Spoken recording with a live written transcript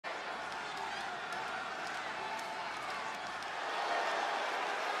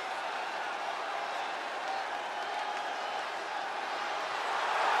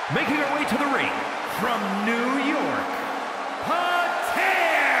Making her way to the ring from New York, Patera!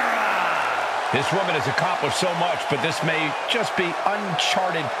 This woman has accomplished so much, but this may just be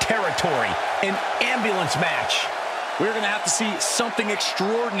uncharted territory. An ambulance match. We're going to have to see something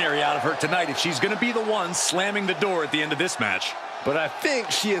extraordinary out of her tonight if she's going to be the one slamming the door at the end of this match. But I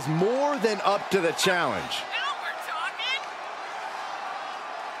think she is more than up to the challenge. Now we're talking.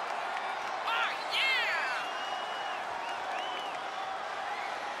 Oh, yeah!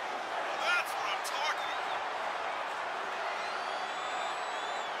 That's what I'm talking about.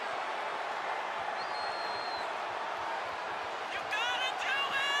 You gotta do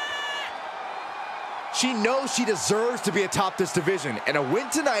it! She knows she deserves to be atop this division, and a win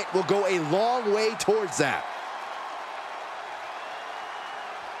tonight will go a long way towards that.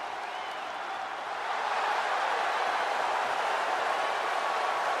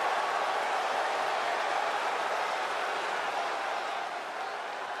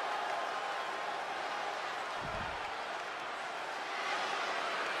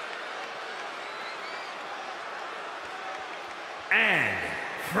 And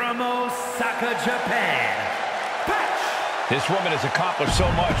from Osaka, Japan, Patch! This woman has accomplished so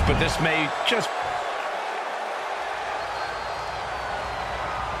much, but this may just...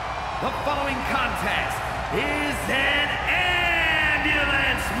 The following contest is an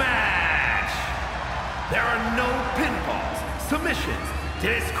ambulance match. There are no pinfalls, submissions,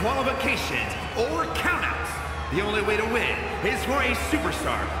 disqualifications, or countouts. The only way to win is for a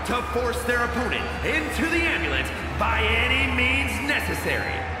superstar to force their opponent into the ambulance by any means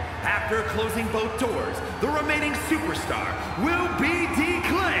necessary. After closing both doors, the remaining superstar will be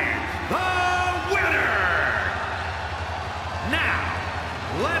declared the winner. Now,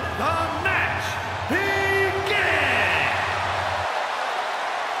 let the match begin!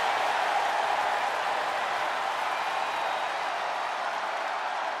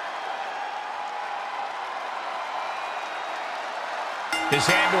 This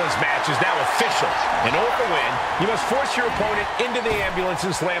ambulance match is now official. In order to win, you must force your opponent into the ambulance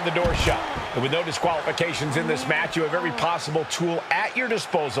and slam the door shut. And with no disqualifications in this match, you have every possible tool at your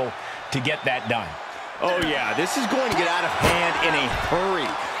disposal to get that done. Oh yeah, this is going to get out of hand in a hurry.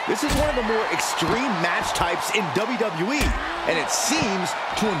 This is one of the more extreme match types in WWE, and it seems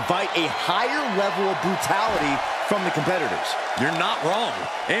to invite a higher level of brutality from the competitors. You're not wrong.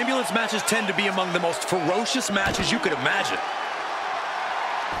 Ambulance matches tend to be among the most ferocious matches you could imagine.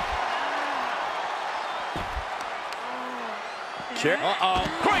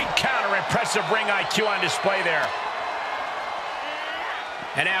 Great counter, impressive ring IQ on display there.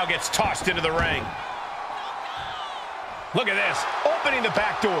 And now gets tossed into the ring. Look at this, opening the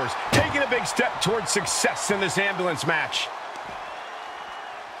back doors, taking a big step towards success in this ambulance match.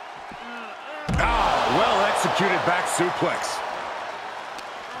 Well executed back suplex.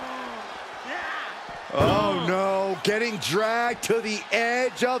 Oh no, getting dragged to the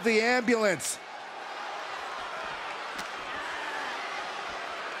edge of the ambulance.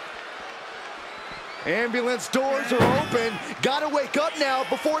 Ambulance doors are open. Gotta wake up now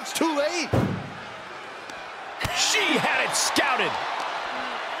before it's too late. She had it scouted.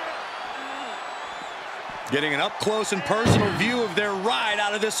 Getting an up-close and personal view of their ride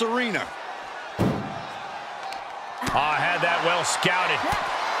out of this arena. Had that well scouted.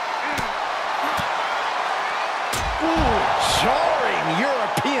 Ooh, jarring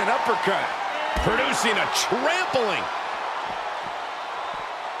European uppercut. Producing a trampling.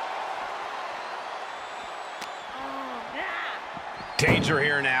 Danger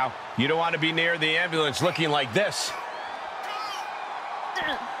here now. You don't want to be near the ambulance looking like this.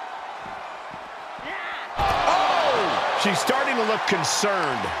 Oh! She's starting to look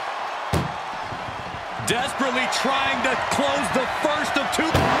concerned. Desperately trying to close the first of two.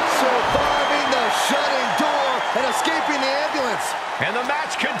 Surviving the shutting door and escaping the ambulance. And the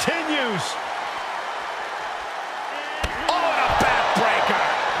match continues. Oh, and a backbreaker.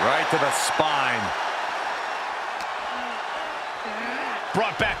 Right to the spine.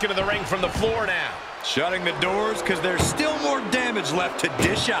 Brought back into the ring from the floor now. Shutting the doors because there's still more damage left to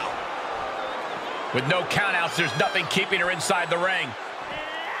dish out. With no countouts, there's nothing keeping her inside the ring.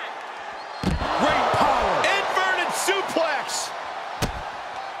 Great power. Inverted suplex.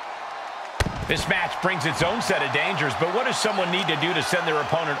 This match brings its own set of dangers, but what does someone need to do to send their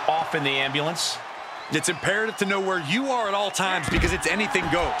opponent off in the ambulance? It's imperative to know where you are at all times because it's anything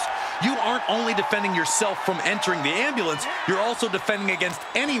goes. You aren't only defending yourself from entering the ambulance, you're also defending against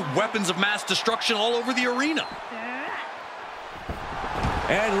any weapons of mass destruction all over the arena.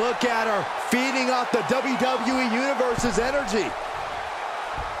 And look at her, feeding off the WWE Universe's energy.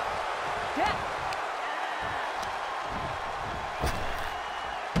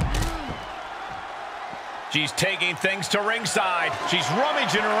 She's taking things to ringside. She's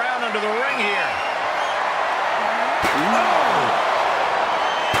rummaging around under the ring here.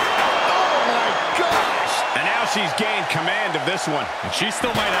 Oh my gosh! And now she's gained command of this one. And she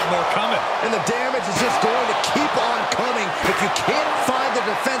still might have more coming. And the damage is just going to keep on coming if you can't find the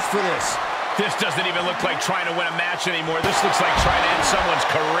defense for this. This doesn't even look like trying to win a match anymore. This looks like trying to end someone's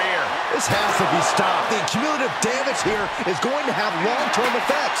career. This has to be stopped. The cumulative damage here is going to have long-term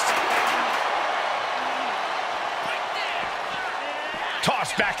effects.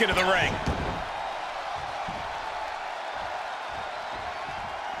 Tossed back into the ring.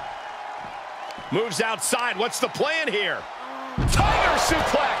 Moves outside. What's the plan here? Tiger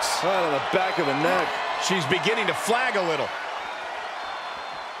suplex. Right on the back of the neck. She's beginning to flag a little.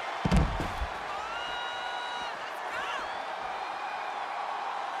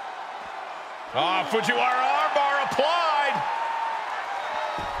 Fujiwara armbar applied.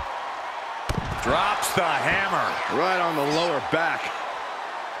 Drops the hammer. Right on the lower back.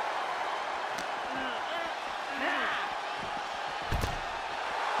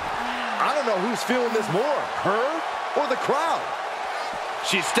 I don't know who's feeling this more, her or the crowd.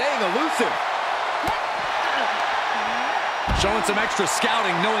 She's staying elusive. Showing some extra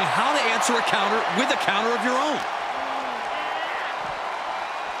scouting, knowing how to answer a counter with a counter of your own.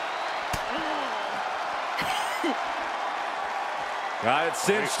 Got it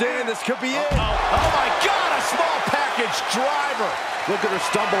cinched in. This could be it. Oh my God, a small package driver. Look at her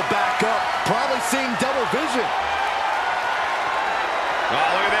stumble back up. Probably seeing double vision. Oh,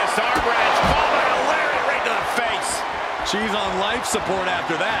 look at this arm wrench. Followed by a lariat right to the face. She's on life support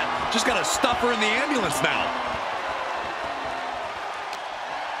after that. Just got to stuff her in the ambulance now.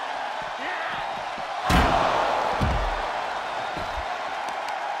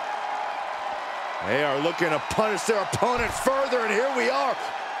 They are looking to punish their opponent further, and here we are.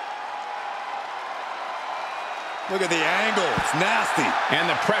 Look at the angle. It's nasty. And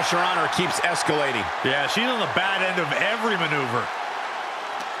the pressure on her keeps escalating. Yeah, she's on the bad end of every maneuver.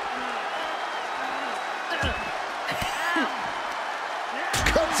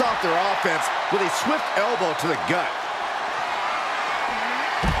 Cuts off their offense with a swift elbow to the gut.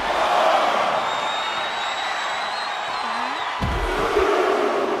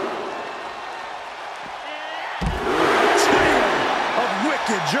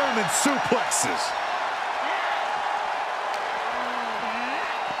 German suplexes.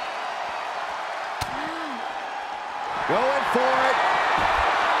 Going for it.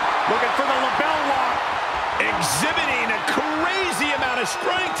 Looking for the lapel lock. Exhibiting a crazy amount of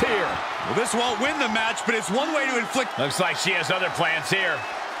strength here. Well, this won't win the match, but it's one way to inflict. Looks like she has other plans here.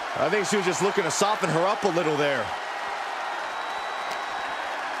 I think she was just looking to soften her up a little there.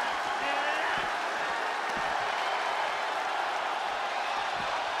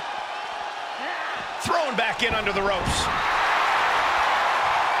 Thrown back in under the ropes.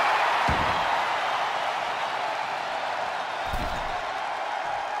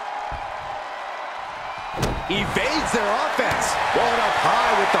 Evades their offense. Going up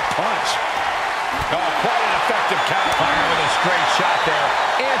high with the punch. Oh, quite an effective counter with a straight shot there.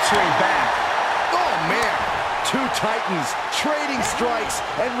 Answering back. Oh, man. Two titans trading strikes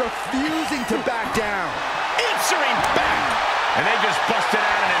and refusing to back down. Answering back. And they just busted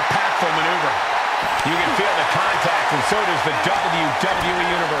out an impactful maneuver. You can feel the contact, and so does the WWE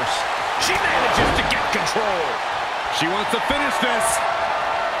Universe. She manages to get control. She wants to finish this.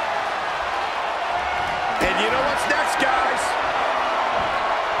 And you know what's next, guys?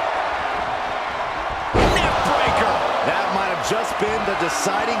 Neck breaker. That might have just been the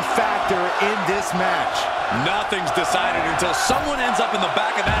deciding factor in this match. Nothing's decided until someone ends up in the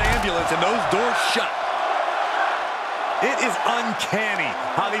back of that ambulance and those doors shut. It is uncanny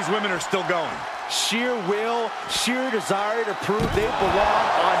how these women are still going. Sheer will, sheer desire to prove they belong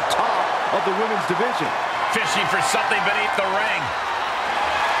on top of the women's division. Fishing for something beneath the ring.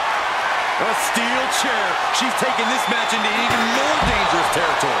 A steel chair. She's taking this match into even more dangerous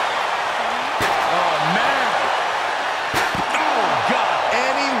territory. Oh, man. Oh, God.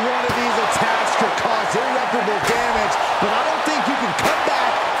 Any one of these attacks could cause irreparable damage, but I don't think you can cut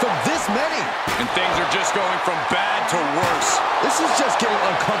back from this many. And things are just going from bad to worse. This is just getting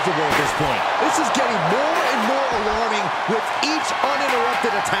uncomfortable at this point. This is getting more and more alarming with each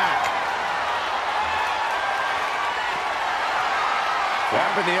uninterrupted attack.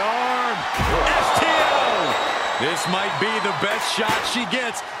 Wrapping the arm. STO! This might be the best shot she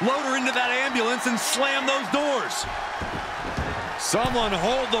gets. Load her into that ambulance and slam those doors. Someone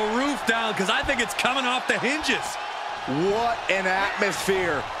hold the roof down, because I think it's coming off the hinges. What an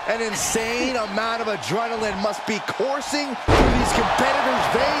atmosphere. An insane amount of adrenaline must be coursing through these competitors'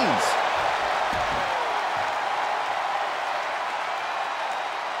 veins.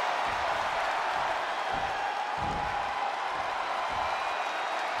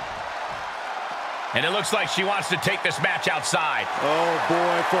 And it looks like she wants to take this match outside. Oh,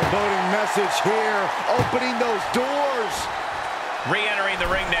 boy, foreboding message here. Opening those doors. Re-entering the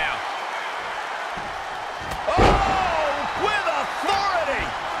ring now. Oh, with authority.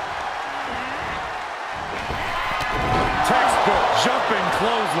 Textbook jumping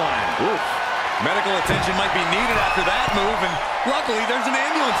clothesline. Oof. Medical attention might be needed after that move, and luckily there's an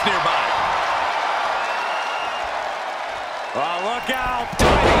ambulance nearby. Oh, look out.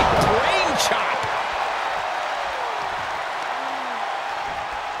 Diving brain chop.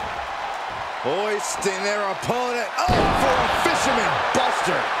 Hoisting their opponent up for a fisherman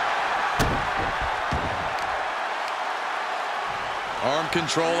buster. Arm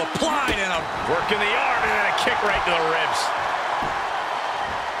control applied and a Work in the arm and then a kick right to the ribs.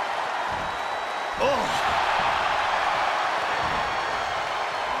 Oh.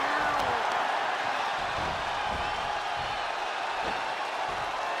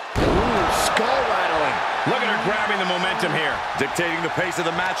 Ooh, skull rattling. Look at her grabbing the momentum here. dictating the pace of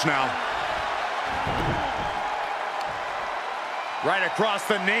the match now. Right across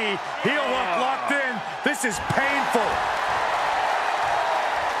the knee. Heel hook locked in. This is painful.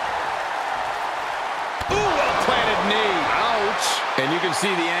 Ooh, well-planted knee. Ouch. And you can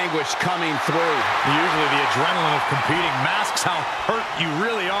see the anguish coming through. Usually the adrenaline of competing masks how hurt you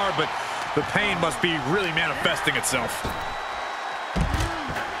really are, but the pain must be really manifesting itself.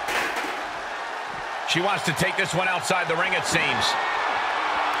 She wants to take this one outside the ring, it seems.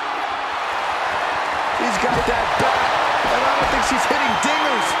 He's got that bat, and I don't think she's hitting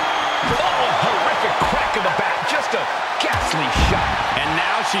dingers. Oh, horrific crack of the bat. Just a ghastly shot. And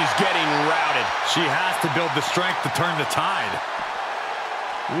now she's getting routed. She has to build the strength to turn the tide.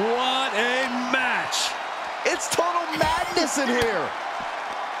 What a match. It's total madness in here.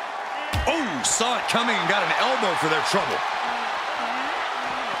 Oh, saw it coming and got an elbow for their trouble.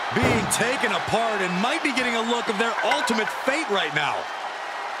 Being taken apart and might be getting a look of their ultimate fate right now.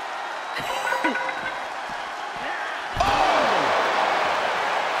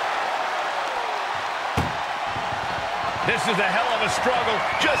 This is a hell of a struggle.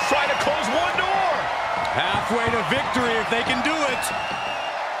 Just trying to close one door. Halfway to victory if they can do it.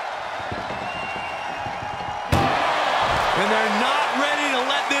 And they're not ready to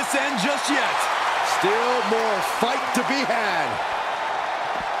let this end just yet. Still more fight to be had.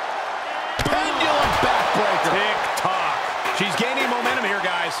 Pendulum backbreaker. Tick-tock. She's gaining momentum here,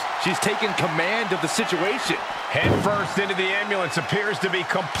 guys. She's taking command of the situation. Head first into the ambulance, appears to be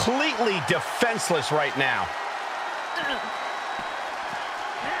completely defenseless right now.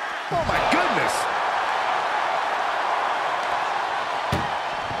 Oh, my goodness.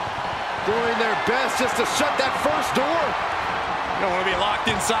 Doing their best just to shut that first door. You don't want to be locked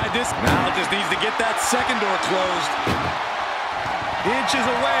inside this. Now just needs to get that second door closed. Inches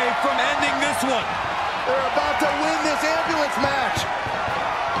away from ending this one. They're about to win this ambulance match.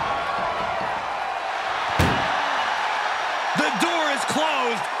 The door is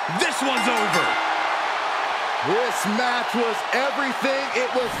closed. This one's over. This match was everything it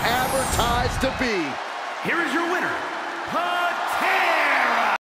was advertised to be. Here is your winner,